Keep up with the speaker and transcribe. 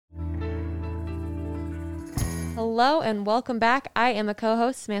Hello and welcome back. I am a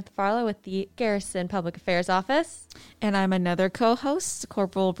co-host, Samantha Farlow with the Garrison Public Affairs Office. And I'm another co-host,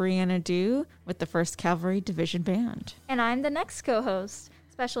 Corporal Brianna Dew with the 1st Cavalry Division Band. And I'm the next co-host,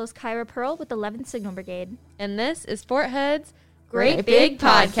 Specialist Kyra Pearl with the 11th Signal Brigade. And this is Fort Hood's Great Big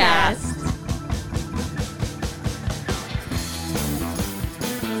Podcast.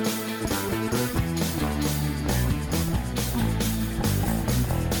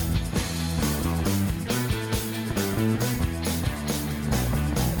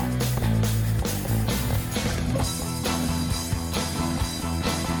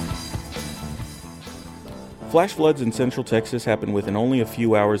 Flash floods in central Texas happen within only a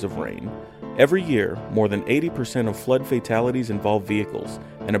few hours of rain. Every year, more than 80% of flood fatalities involve vehicles,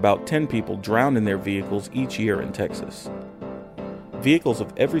 and about 10 people drown in their vehicles each year in Texas. Vehicles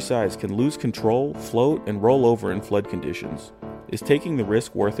of every size can lose control, float, and roll over in flood conditions. Is taking the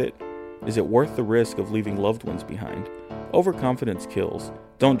risk worth it? Is it worth the risk of leaving loved ones behind? Overconfidence kills.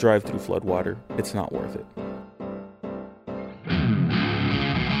 Don't drive through floodwater. It's not worth it.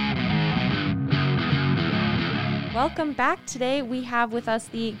 Welcome back. Today we have with us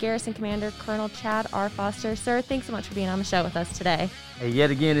the Garrison Commander, Colonel Chad R. Foster. Sir, thanks so much for being on the show with us today. Hey, yet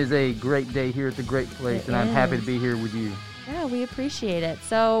again is a great day here at the Great Place, and I'm happy to be here with you. Yeah, we appreciate it.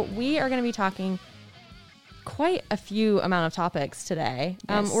 So we are going to be talking quite a few amount of topics today.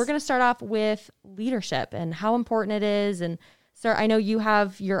 Yes. We're going to start off with leadership and how important it is. And sir, I know you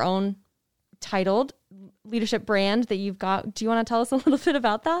have your own titled leadership brand that you've got. Do you want to tell us a little bit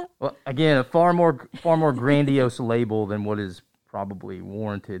about that? Well, again, a far more grandiose label than what is probably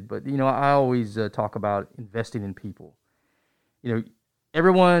warranted. But, you know, I always talk about investing in people. You know,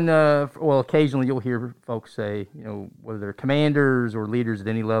 everyone, occasionally you'll hear folks say, you know, whether they're commanders or leaders at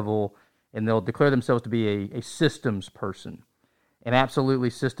any level, and they'll declare themselves to be a systems person. And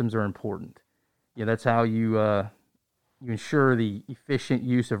absolutely, systems are important. You know, that's how you ensure the efficient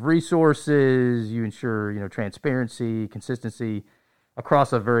use of resources. You ensure, you know, transparency, consistency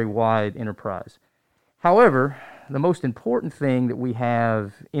across a very wide enterprise. However, the most important thing that we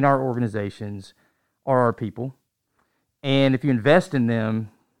have in our organizations are our people. And if you invest in them,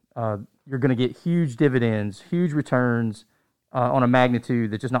 you're going to get huge dividends, huge returns on a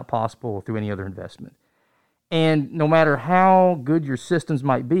magnitude that's just not possible through any other investment. And no matter how good your systems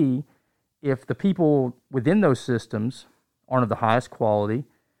might be, if the people within those systems aren't of the highest quality,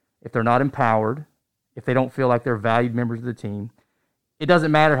 if they're not empowered, if they don't feel like they're valued members of the team, it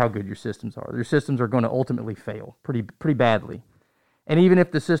doesn't matter how good your systems are. Your systems are going to ultimately fail pretty badly. And even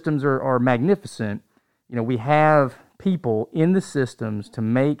if the systems are magnificent, you know, we have people in the systems to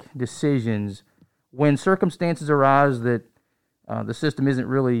make decisions when circumstances arise that the system isn't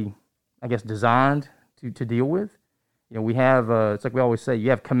really, I guess, designed to deal with. You know, we have, it's like we always say, you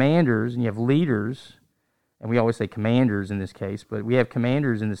have commanders and you have leaders, and we always say commanders in this case, but we have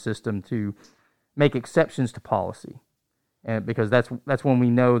commanders in the system to make exceptions to policy. And because that's when we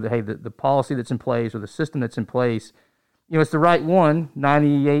know that, hey, the policy that's in place or the system that's in place, you know, it's the right one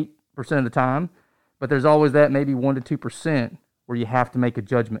 98% of the time, but there's always that maybe 1% to 2% where you have to make a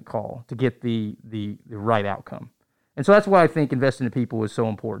judgment call to get the right outcome. And so that's why I think investing in people is so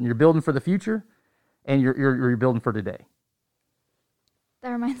important. You're building for the future, and you're building for today.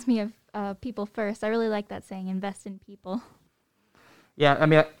 That reminds me of people first. I really like that saying, invest in people. Yeah, I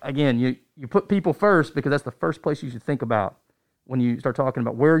mean, again, you put people first because that's the first place you should think about when you start talking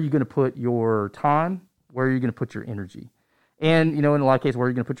about where are you going to put your time, where are you going to put your energy, and, you know, in a lot of cases, where are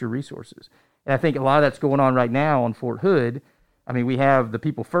you going to put your resources. And I think a lot of that's going on right now on Fort Hood. I mean, we have the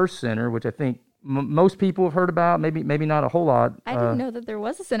People First Center, which I think most people have heard about, maybe not a whole lot. I didn't know that there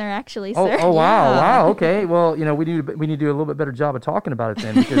was a center, actually, sir. Oh, wow, okay. Well, you know, we need to do a little bit better job of talking about it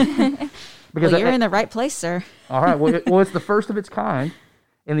then, because well, you're in the right place, sir. All right. Well, it's the first of its kind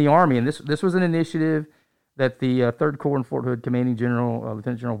in the Army, and this was an initiative that the 3rd Corps in Fort Hood Commanding General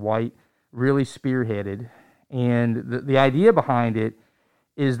Lieutenant General White really spearheaded, and the idea behind it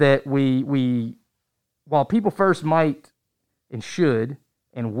is that we while People First might and should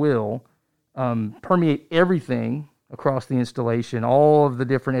and will permeate everything across the installation, all of the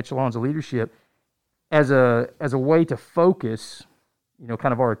different echelons of leadership, as a way to focus, you know,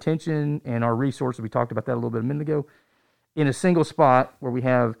 kind of our attention and our resources. We talked about that a little bit a minute ago, in a single spot where we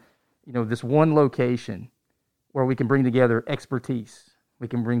have, you know, this one location where we can bring together expertise, we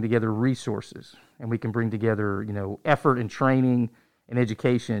can bring together resources, and we can bring together, you know, effort and training and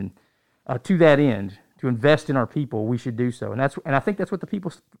education to that end. To invest in our people, we should do so, and I think that's what the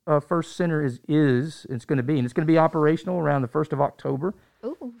People First Center is. It's going to be, and it's going to be operational around the 1st of October.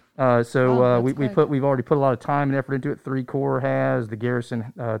 Ooh. We've already put a lot of time and effort into it. 3 Corps has, the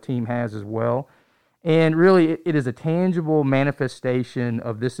Garrison team has as well, And really, it is a tangible manifestation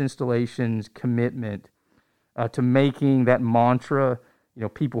of this installation's commitment to making that mantra,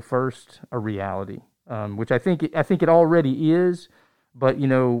 people first, a reality, which I think it already is. But,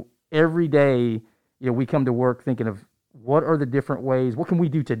 every day, we come to work thinking of what are the different ways, what can we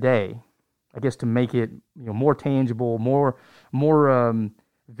do today, I guess, to make it more tangible, more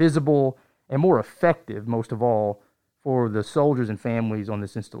visible, and more effective, most of all, for the soldiers and families on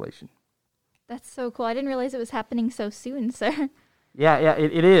this installation. That's so cool. I didn't realize it was happening so soon, sir. Yeah,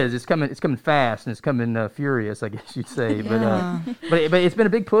 it is. It's coming fast, and it's coming furious, I guess you'd say. Yeah. But it's been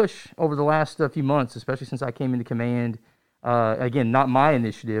a big push over the last few months, especially since I came into command. Again, not my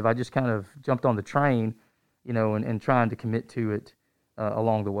initiative. I just kind of jumped on the train, and trying to commit to it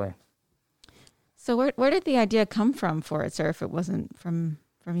along the way. So where did the idea come from for it, sir, if it wasn't from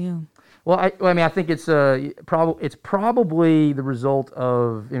you? Well, I think it's probably the result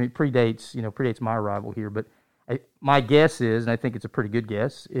of, it predates my arrival here, but my guess is, and I think it's a pretty good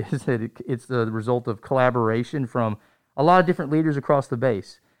guess, is that it's the result of collaboration from a lot of different leaders across the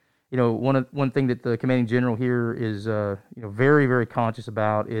base. One thing that the commanding general here is very, very conscious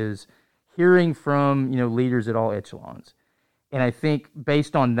about is hearing from leaders at all echelons. And I think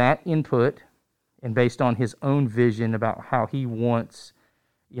based on that input and based on his own vision about how he wants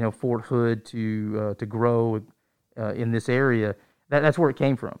Fort Hood to grow in this area, that's where it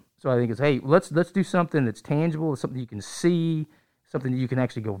came from. So I think it's, hey, let's do something that's tangible, something you can see, something that you can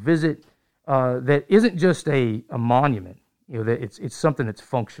actually go visit, that isn't just a monument. That it's something that's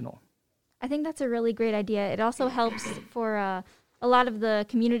functional. I think that's a really great idea. It also helps for a lot of the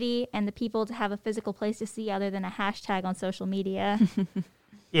community and the people to have a physical place to see other than a hashtag on social media.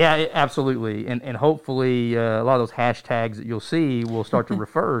 Yeah, absolutely. And hopefully a lot of those hashtags that you'll see will start to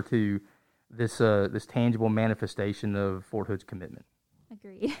refer to this tangible manifestation of Fort Hood's commitment.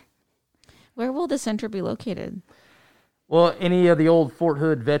 Agreed. Where will the center be located? Well, any of the old Fort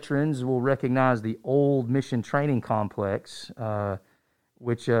Hood veterans will recognize the old Mission Training Complex,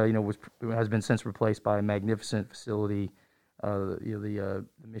 which has been since replaced by a magnificent facility, the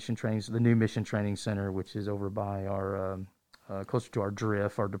new Mission Training Center, which is over by our closer to our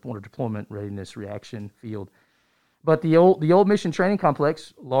DRIF, our Deployment Readiness Reaction Field. But the old Mission Training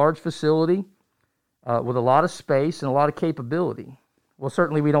Complex, large facility with a lot of space and a lot of capability. Well,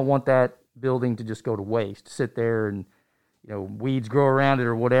 certainly we don't want that building to just go to waste, sit there and weeds grow around it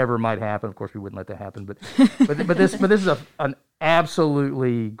or whatever might happen. Of course, we wouldn't let that happen. But this is an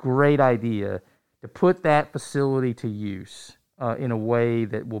absolutely great idea to put that facility to use in a way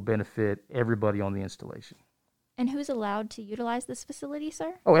that will benefit everybody on the installation. And who's allowed to utilize this facility,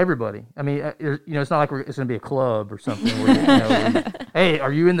 sir? Oh, everybody. I mean, it's not like it's going to be a club or something. Where, hey,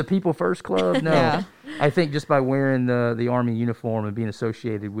 are you in the People First Club? No. Yeah. I think just by wearing the Army uniform and being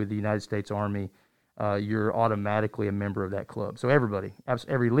associated with the United States Army, you're automatically a member of that club. So everybody,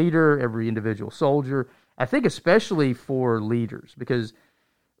 every leader, every individual soldier, I think especially for leaders, because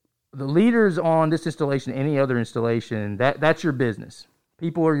the leaders on this installation, any other installation, that's your business.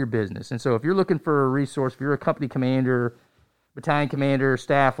 People are your business. And so if you're looking for a resource, if you're a company commander, battalion commander,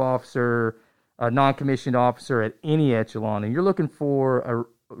 staff officer, a non-commissioned officer at any echelon, and you're looking for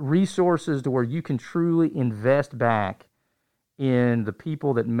resources to where you can truly invest back in the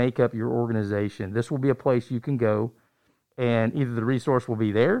people that make up your organization, this will be a place you can go, and either the resource will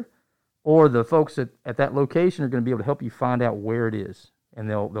be there or the folks at that location are going to be able to help you find out where it is, and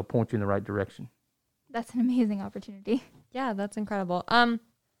they'll point you in the right direction. That's an amazing opportunity. Yeah, that's incredible.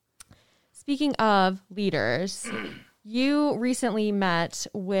 Speaking of leaders, you recently met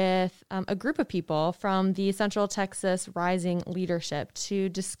with a group of people from the Central Texas Rising Leadership to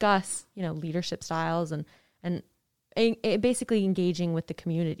discuss, leadership styles and basically engaging with the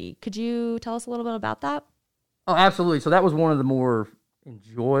community. Could you tell us a little bit about that? Oh, absolutely. So that was one of the more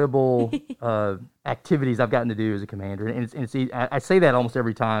enjoyable activities I've gotten to do as a commander. And I say that almost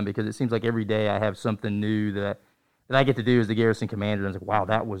every time because it seems like every day I have something new that I get to do as the garrison commander. And I was like, wow,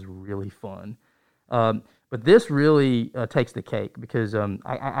 that was really fun. But this really takes the cake because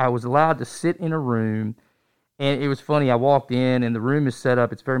I was allowed to sit in a room, and it was funny. I walked in, and the room is set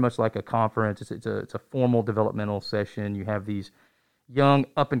up. It's very much like a conference. It's a formal developmental session. You have these young,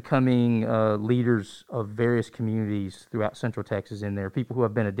 up-and-coming leaders of various communities throughout Central Texas in there, people who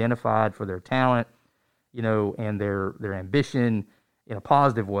have been identified for their talent, and their ambition in a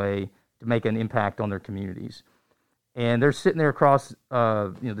positive way to make an impact on their communities. And they're sitting there across,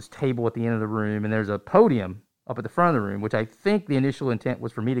 this table at the end of the room, and there's a podium up at the front of the room, which I think the initial intent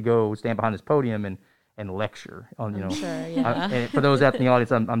was for me to go stand behind this podium and lecture on, Sure, yeah. and for those out in the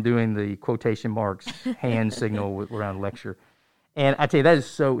audience, I'm doing the quotation marks hand signal around lecture. And I tell you, that is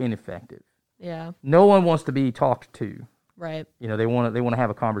so ineffective. Yeah. No one wants to be talked to. Right. You know, they want to have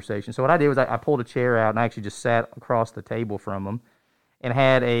a conversation. So what I did was I pulled a chair out and I actually just sat across the table from them and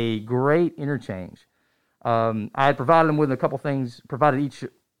had a great interchange. I had provided them with a couple things, provided each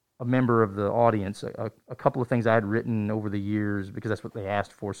a member of the audience a couple of things I had written over the years, because that's what they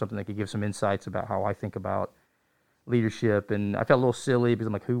asked for, something that could give some insights about how I think about leadership. And I felt a little silly because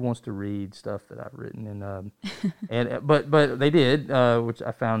I'm like, who wants to read stuff that I've written? And but they did, which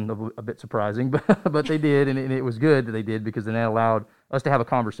I found a bit surprising, but they did, and it was good that they did, because then that allowed us to have a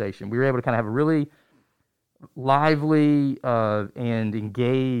conversation. We were able to kind of have a really lively and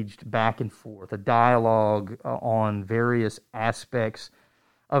engaged back and forth, a dialogue on various aspects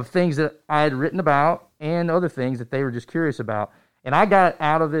of things that I had written about and other things that they were just curious about. And I got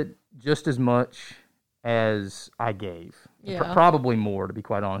out of it just as much as I gave. Yeah. Probably more, to be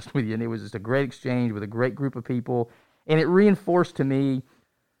quite honest with you. And it was just a great exchange with a great group of people. And it reinforced to me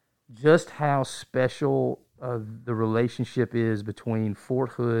just how special the relationship is between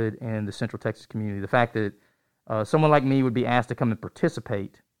Fort Hood and the Central Texas community. The fact that someone like me would be asked to come and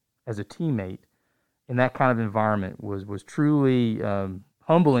participate as a teammate in that kind of environment was truly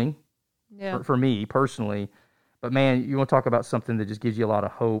humbling for me personally. But man, you want to talk about something that just gives you a lot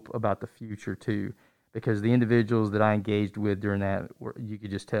of hope about the future too, because the individuals that I engaged with during that, you could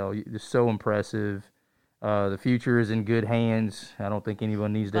just tell, they're so impressive. The future is in good hands. I don't think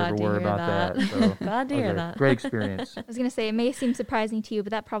anyone needs to ever worry about that. So Glad to hear that. Great experience. I was going to say, it may seem surprising to you,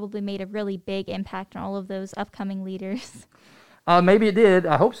 but that probably made a really big impact on all of those upcoming leaders. Maybe it did.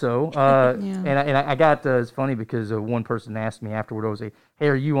 I hope so. Yeah. And I got, it's funny because one person asked me afterward, I was like, hey,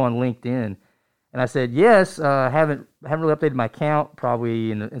 are you on LinkedIn? And I said, yes, I haven't really updated my account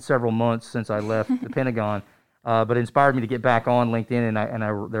probably in several months since I left the Pentagon. But it inspired me to get back on LinkedIn, and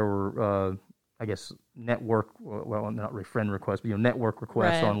there were, I guess, network, well, not really friend requests, but network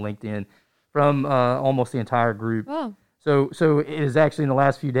requests on LinkedIn from almost the entire group. Oh. So it is actually in the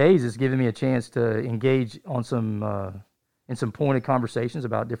last few days, it's given me a chance to engage on in some pointed conversations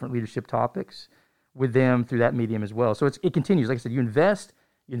about different leadership topics with them through that medium as well. So it continues. Like I said, you invest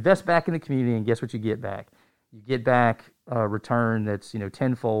back in the community, and guess what you get back? You get back a return that's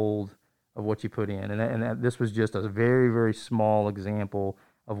tenfold of what you put in. And this was just a very, very small example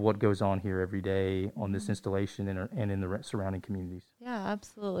of what goes on here every day on this installation and in the surrounding communities. Yeah,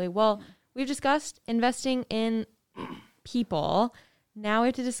 absolutely. Well, we've discussed investing in people. Now we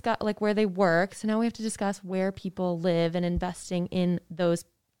have to discuss where they work. So now we have to discuss where people live and investing in those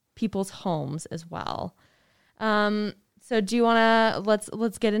people's homes as well. So do you want to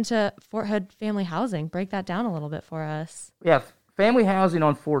let's get into Fort Hood family housing? Break that down a little bit for us. Yeah, family housing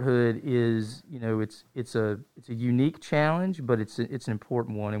on Fort Hood is it's a unique challenge, but it's an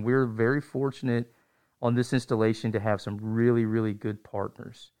important one, and we're very fortunate on this installation to have some really, really good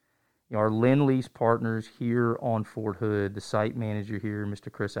partners. Our Lend-Lease partners here on Fort Hood, the site manager here, Mr.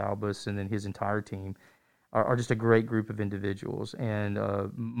 Chris Albus, and then his entire team are just a great group of individuals, and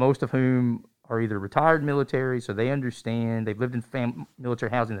most of whom are either retired military, so they understand, they've lived in military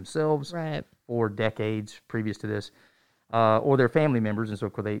housing themselves for decades previous to this, or their family members, and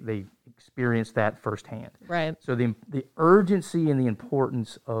so they experience that firsthand. Right. So the urgency and the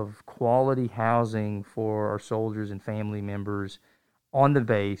importance of quality housing for our soldiers and family members on the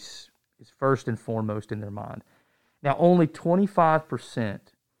base is first and foremost in their mind. Now, only 25%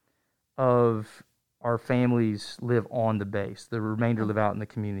 of our families live on the base. The remainder live out in the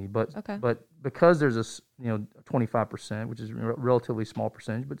community. But because there's a 25%, which is a relatively small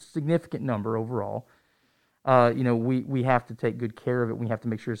percentage, but significant number overall, we have to take good care of it. We have to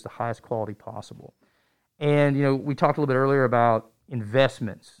make sure it's the highest quality possible. And we talked a little bit earlier about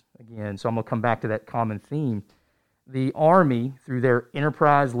investments again. So I'm going to come back to that common theme. The Army, through their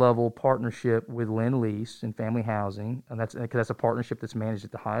enterprise-level partnership with Lend-Lease and family housing, and that's a partnership that's managed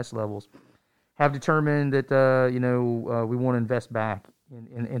at the highest levels, have determined that we want to invest back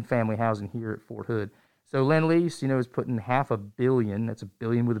in family housing here at Fort Hood. So Lend-Lease, is putting $500 million, that's a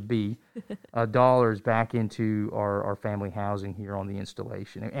billion with a B, dollars back into our family housing here on the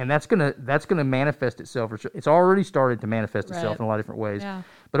installation, and that's gonna manifest itself. It's already started to manifest itself in a lot of different ways. Yeah.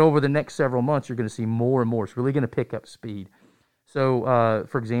 But over the next several months, you're going to see more and more. It's really going to pick up speed. So,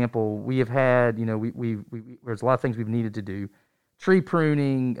 for example, we have had, there's a lot of things we've needed to do: tree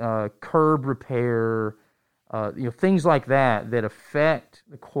pruning, curb repair. Things like that affect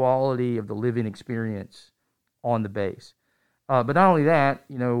the quality of the living experience on the base. But not only that,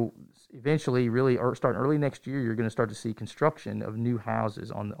 eventually, really starting early next year, you're going to start to see construction of new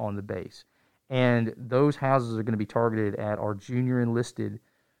houses on the base. And those houses are going to be targeted at our junior enlisted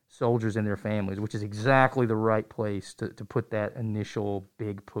soldiers and their families, which is exactly the right place to put that initial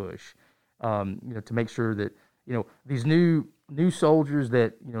big push. to make sure that, these new soldiers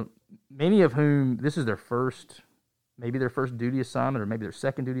that, many of whom this is maybe their first duty assignment or maybe their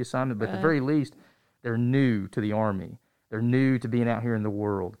second duty assignment, but at the very least, they're new to the Army. They're new to being out here in the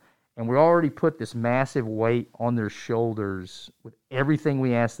world. And we already put this massive weight on their shoulders with everything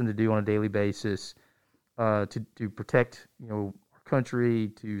we ask them to do on a daily basis to protect, our country,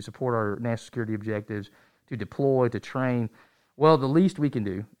 to support our national security objectives, to deploy, to train. Well, the least we can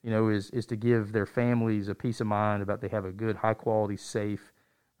do, is to give their families a peace of mind about they have a good, high-quality, safe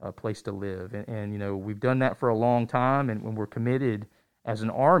place to live. And we've done that for a long time, and we're committed as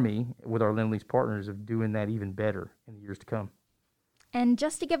an Army with our Lend-Lease partners of doing that even better in the years to come. And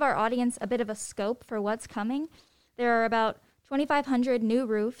just to give our audience a bit of a scope for what's coming, there are about 2,500 new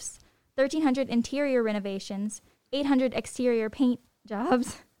roofs, 1,300 interior renovations, 800 exterior paint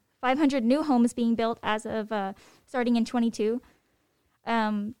jobs, 500 new homes being built as of starting in 22.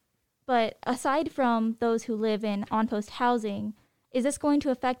 But aside from those who live in on-post housing, is this going to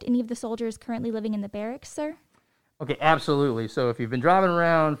affect any of the soldiers currently living in the barracks, sir? Okay, absolutely. So if you've been driving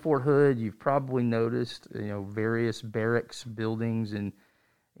around Fort Hood, you've probably noticed, various barracks buildings in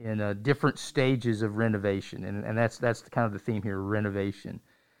different stages of renovation, and that's kind of the theme here, renovation.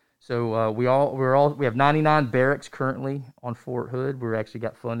 So we have 99 barracks currently on Fort Hood. We're actually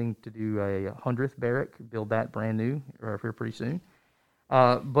got funding to do a 100th barrack, build that brand new here pretty soon.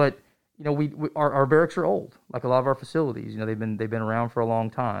 But our barracks are old, like a lot of our facilities. They've been around for a long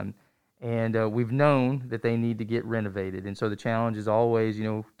time. And we've known that they need to get renovated. And so the challenge is always,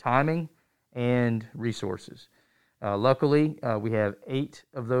 timing and resources. Luckily, we have 8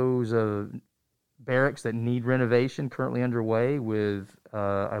 of those barracks that need renovation currently underway with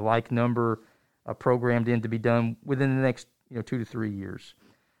a like number programmed in to be done within the next 2 to 3 years.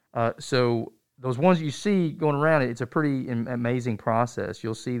 So those ones you see going around, it's a pretty amazing process.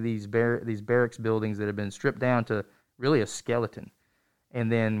 You'll see these barracks buildings that have been stripped down to really a skeleton. And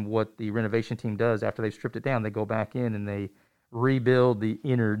then what the renovation team does after they've stripped it down, they go back in and they rebuild the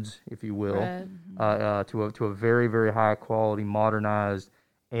innards, if you will, to a very, very high quality, modernized,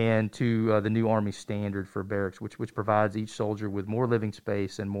 and to the new Army standard for barracks, which provides each soldier with more living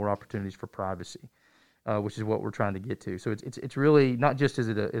space and more opportunities for privacy, which is what we're trying to get to. So it's really not just is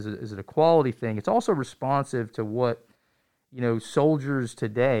it a quality thing, it's also responsive to what soldiers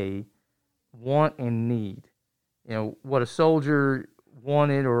today want and need. What a soldier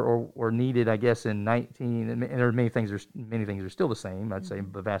wanted or needed, I guess, in 19, and there are many things are still the same, I'd say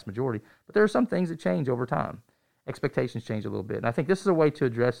the vast majority, but there are some things that change over time. Expectations change a little bit, and I think this is a way to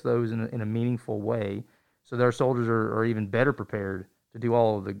address those in a meaningful way so that our soldiers are even better prepared to do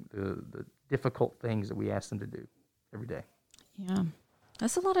all of the difficult things that we ask them to do every day. Yeah,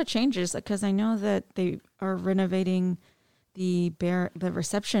 that's a lot of changes, because I know that they are renovating the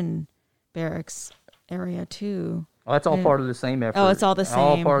reception barracks area too. Oh, that's all part of the same effort. Oh, it's all the same.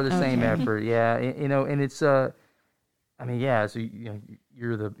 All part of the same effort. Yeah, and it's So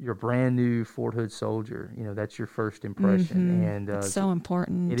you're a brand new Fort Hood soldier. That's your first impression, and it's so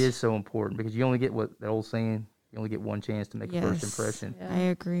important. It is so important because you only get what the old saying. You only get one chance to make a first impression. Yeah. I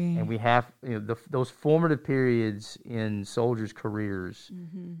agree. And we have those formative periods in soldiers' careers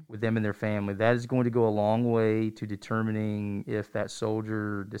with them and their family. That is going to go a long way to determining if that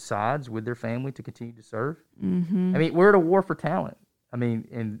soldier decides with their family to continue to serve. Mm-hmm. We're at a war for talent.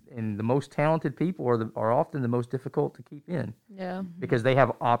 And the most talented people are often the most difficult to keep in. Yeah. Because they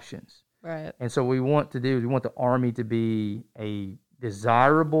have options. Right. And so we want the Army to be a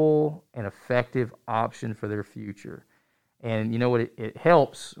desirable and effective option for their future. And it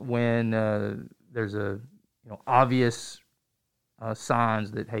helps when there's obvious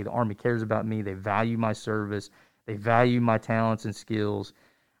signs that, hey, the Army cares about me, they value my service, they value my talents and skills,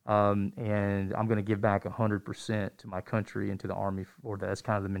 and I'm going to give back 100% to my country and to the Army. Or that's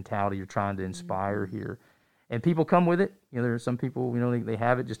kind of the mentality you're trying to inspire here. And people come with it. There are some people, they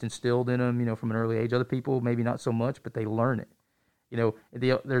have it just instilled in them, from an early age. Other people, maybe not so much, but they learn it.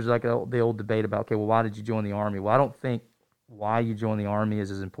 There's like the old debate about, okay, well, why did you join the Army? Well, I don't think why you join the Army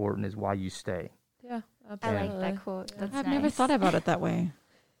is as important as why you stay. Yeah, absolutely. I like that quote. That's I've nice. never thought about it that way.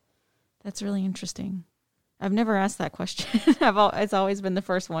 That's really interesting. I've never asked that question. It's always been the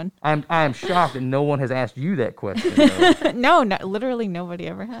first one. I am shocked that no one has asked you that question. No, literally nobody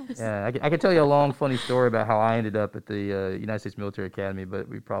ever has. Yeah, I can tell you a long, funny story about how I ended up at the United States Military Academy, but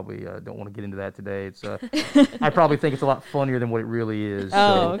we probably don't want to get into that today. It's I probably think it's a lot funnier than what it really is.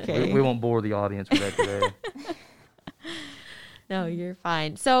 Oh, so okay. We won't bore the audience with that today. No, you're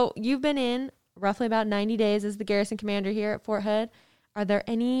fine. So you've been in roughly about 90 days as the garrison commander here at Fort Hood. Are there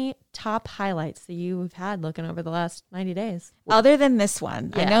any top highlights that you've had looking over the last 90 days? Other than this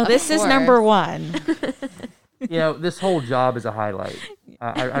one, I Yeah, know of this is course. number one. You know, this whole job is a highlight.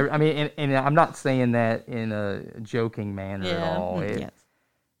 I mean, and I'm not saying that in a joking manner at all. Yes.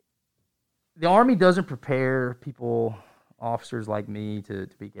 The Army doesn't prepare people, officers like me, to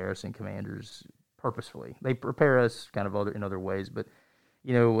be garrison commanders purposefully. They prepare us kind of in other ways, but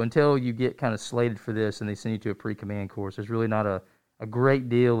you know, until you get kind of slated for this and they send you to a pre-command course, there's really not a great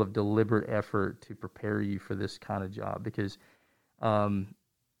deal of deliberate effort to prepare you for this kind of job because,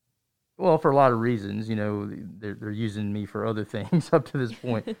 well, for a lot of reasons, you know, they're using me for other things up to this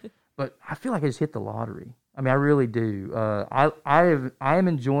point, but I feel like I just hit the lottery. I mean, I really do. I am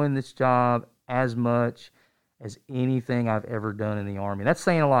enjoying this job as much as anything I've ever done in the Army. And that's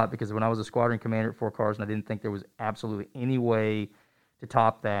saying a lot because when I was a squadron commander at Fort Carson, I didn't think there was absolutely any way to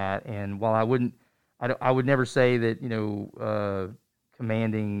top that. And while I would never say that, you know,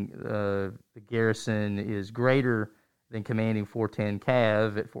 commanding the garrison is greater than commanding 410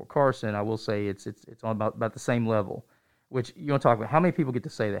 Cav at Fort Carson, I will say it's on about the same level. Which you want to talk about? How many people get to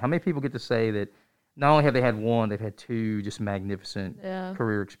say that? How many people get to say that not only have they had one, they've had two just magnificent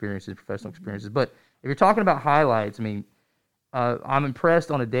career experiences, professional experiences. But if you're talking about highlights, I mean, I'm impressed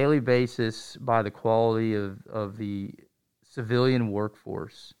on a daily basis by the quality of the civilian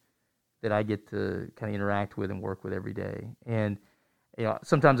workforce that I get to kind of interact with and work with every day. And you know,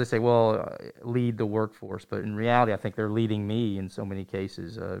 sometimes they say, well, lead the workforce. But in reality, I think they're leading me in so many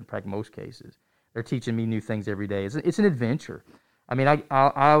cases, in fact, most cases. They're teaching me new things every day. It's an adventure. I mean,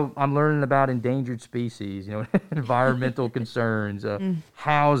 I'm learning about endangered species, you know, environmental concerns,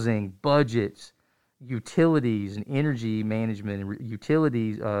 housing, budgets, utilities, and energy management, and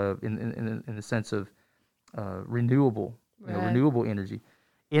utilities in the sense of renewable, renewable energy,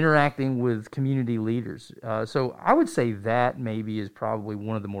 interacting with community leaders. So I would say that maybe is probably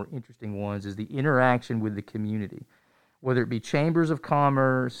one of the more interesting ones is the interaction with the community, whether it be chambers of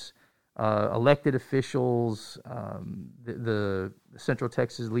commerce, elected officials, the Central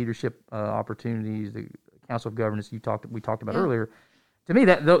Texas leadership opportunities, the Council of Governors we talked about earlier. To me,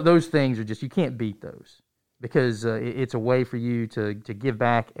 those things are just, you can't beat those because it's a way for you to give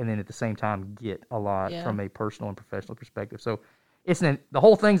back and then at the same time get a lot from a personal and professional perspective. So the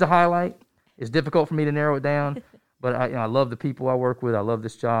whole thing's a highlight. It's difficult for me to narrow it down. But I love the people I work with. I love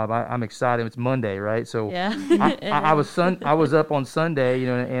this job. I'm excited. It's Monday, right? So I was up on Sunday, you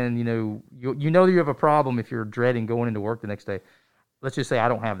know, and you know you have a problem if you're dreading going into work the next day. Let's just say I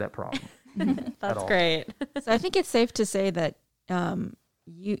don't have that problem. That's great. So I think it's safe to say that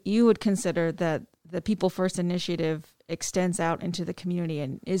you would consider that the People First initiative extends out into the community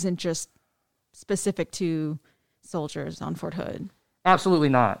and isn't just specific to soldiers on Fort Hood. Absolutely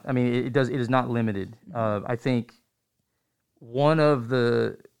not. I mean, it is not limited. I think one of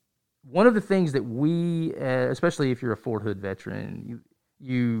the things that we, especially if you're a Fort Hood veteran,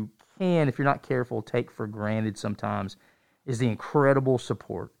 you can, if you're not careful, take for granted sometimes, is the incredible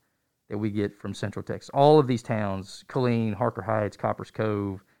support that we get from Central Texas. All of these towns, Killeen, Harker Heights, Coppers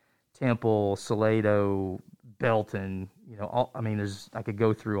Cove, Temple, Salado, Belton, you know, I could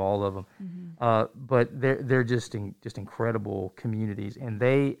go through all of them, but they're just incredible communities, and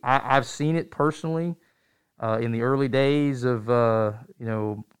I've seen it personally in the early days of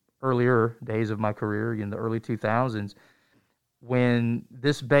earlier days of my career in the early 2000s, when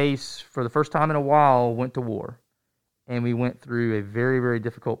this base for the first time in a while went to war, and we went through a very, very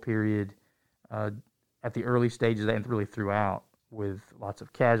difficult period at the early stages and really throughout, with lots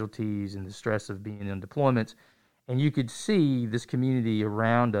of casualties and the stress of being in deployments. And you could see this community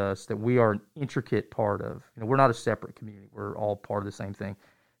around us that we are an intricate part of. You know, we're not a separate community. We're all part of the same thing.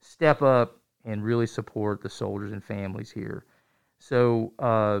 Step up and really support the soldiers and families here. So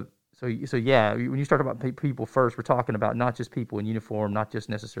yeah, when you start about people first, we're talking about not just people in uniform, not just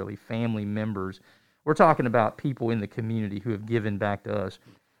necessarily family members. We're talking about people in the community who have given back to us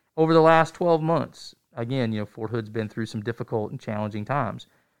over the last 12 months. Again, you know, Fort Hood's been through some difficult and challenging times.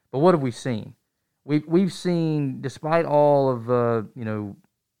 But what have we seen? We've seen, despite all of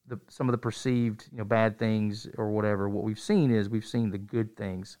some of the perceived bad things or whatever, what we've seen the good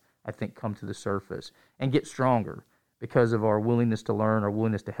things, I think, come to the surface and get stronger because of our willingness to learn, our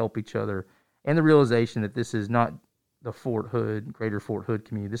willingness to help each other, and the realization that this is not the greater Fort Hood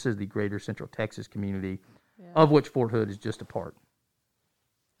community. This is the greater Central Texas community, of which Fort Hood is just a part.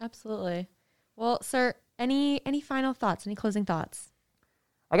 Absolutely. Well, sir, any final thoughts? Any closing thoughts?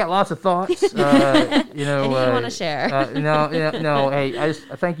 I got lots of thoughts. Any you want to share? No. Hey, I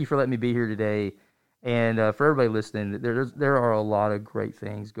thank you for letting me be here today. And for everybody listening, there are a lot of great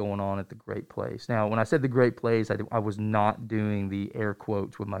things going on at the Great Place. Now, when I said the Great Place, I was not doing the air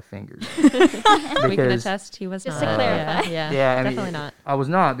quotes with my fingers. We can attest he was Just not. to clarify. Yeah, I mean, definitely not. I was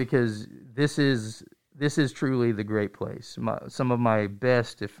not, because this is truly the Great Place. Some of my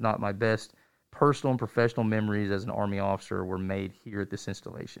best, if not my best, personal and professional memories as an Army officer were made here at this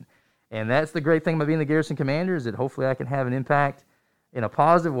installation. And that's the great thing about being the Garrison Commander, is that hopefully I can have an impact in a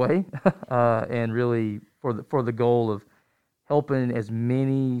positive way, and really for the goal of helping as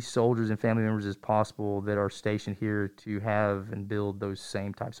many soldiers and family members as possible that are stationed here to have and build those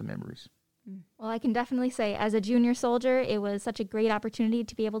same types of memories. Well, I can definitely say, as a junior soldier, it was such a great opportunity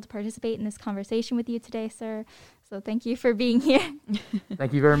to be able to participate in this conversation with you today, sir. So thank you for being here.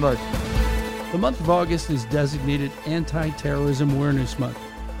 Thank you very much. The month of August is designated Anti-Terrorism Awareness Month,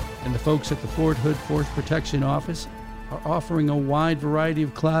 and the folks at the Fort Hood Force Protection Office are offering a wide variety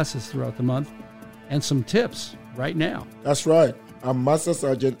of classes throughout the month and some tips right now. That's right. I'm Master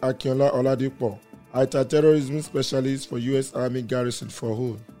Sergeant Akinola Oladipo, anti-terrorism specialist for U.S. Army Garrison Fort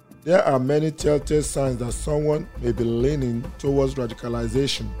Hood. There are many telltale signs that someone may be leaning towards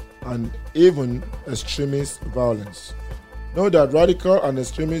radicalization and even extremist violence. Know that radical and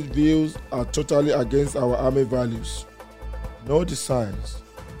extremist views are totally against our Army values. Know the signs,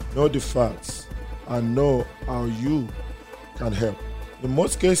 know the facts, and know how you can help. In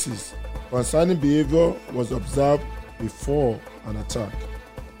most cases, concerning behavior was observed before an attack.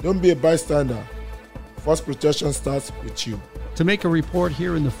 Don't be a bystander. Force protection starts with you. To make a report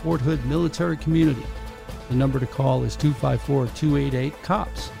here in the Fort Hood military community, the number to call is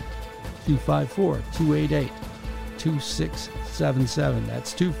 254-288-COPS, 254-288-2677.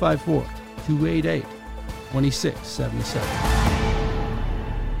 That's 254-288-2677.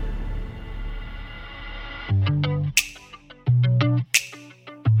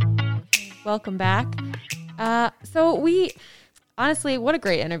 Welcome back. Honestly, what a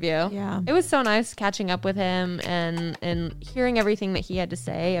great interview. Yeah. It was so nice catching up with him and hearing everything that he had to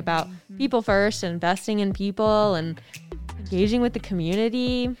say about people first and investing in people and engaging with the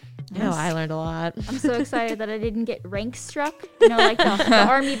community. Yes. I learned a lot. I'm so excited that I didn't get rank struck, like the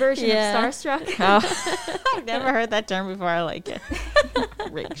Army version of starstruck. Oh, I've never heard that term before. I like it.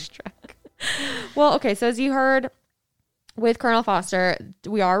 Rank struck. Well, okay, so as you heard with Colonel Foster,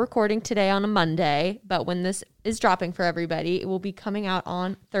 we are recording today on a Monday, but when this is dropping for everybody, it will be coming out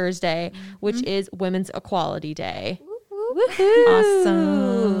on Thursday, which is Women's Equality Day. Woohoo!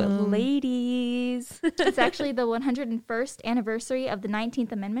 Awesome. Ladies. It's actually the 101st anniversary of the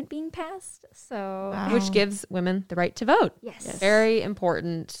 19th Amendment being passed. So, Wow. Which gives women the right to vote. yes. Very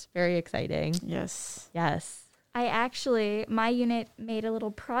important. Very exciting. Yes. Yes. My unit made a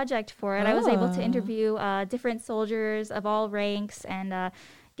little project for it. I was able to interview different soldiers of all ranks and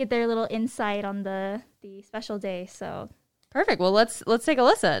get their little insight on the special day. So Perfect. Well, let's take a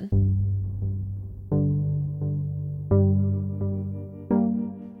listen.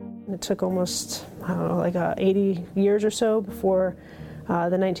 It took almost, 80 years or so before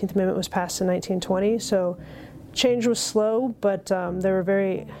the 19th Amendment was passed in 1920. So change was slow, but there were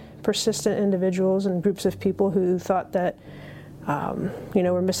very persistent individuals and groups of people who thought that,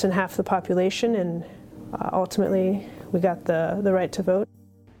 we're missing half the population, and ultimately we got the right to vote.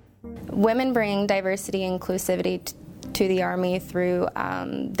 Women bring diversity and inclusivity to the Army through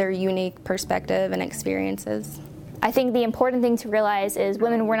their unique perspective and experiences. I think the important thing to realize is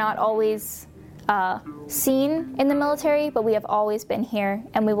women were not always seen in the military, but we have always been here,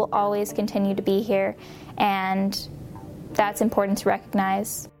 and we will always continue to be here, and that's important to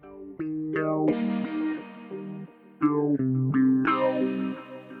recognize.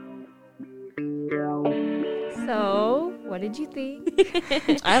 So, what did you think?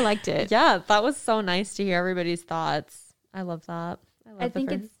 I liked it. Yeah, that was so nice to hear everybody's thoughts. I love that. I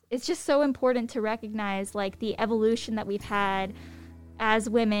think it's just so important to recognize the evolution that we've had as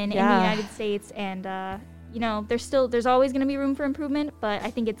women in the United States, and there's always going to be room for improvement, but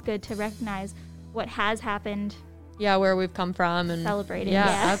I think it's good to recognize what has happened. Yeah, where we've come from and celebrating. Yeah,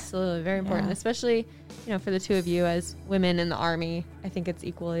 Yeah. absolutely. Very important, especially, for the two of you as women in the Army. I think it's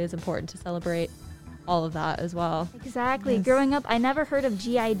equally as important to celebrate all of that as well. Exactly. Yes. Growing up, I never heard of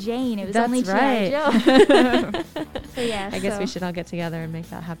G.I. Jane. It was That's only right. G.I. Joe. So, yeah. I guess we should all get together and make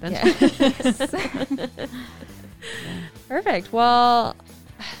that happen. Yeah. Perfect. Well,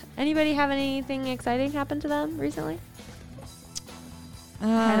 anybody have anything exciting happen to them recently?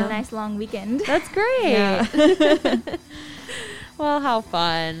 Had a nice long weekend. That's great. Yeah. Well, how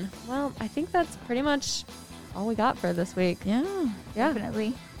fun. Well, I think that's pretty much all we got for this week. Yeah. Yeah.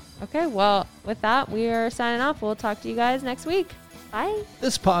 Definitely. Okay, well, with that, we are signing off. We'll talk to you guys next week. Bye.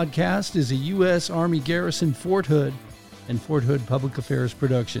 This podcast is a U.S. Army Garrison Fort Hood and Fort Hood Public Affairs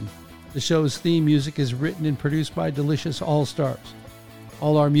production. The show's theme music is written and produced by Delicious All-Stars.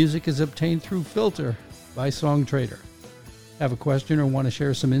 All our music is obtained through Filter by Songtrader. Have a question or want to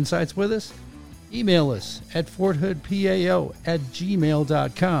share some insights with us? Email us at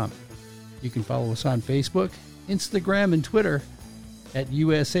forthoodpao@gmail.com. You can follow us on Facebook, Instagram, and Twitter at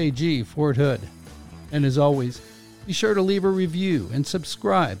USAG Fort Hood. And as always, be sure to leave a review and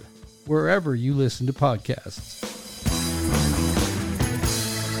subscribe wherever you listen to podcasts.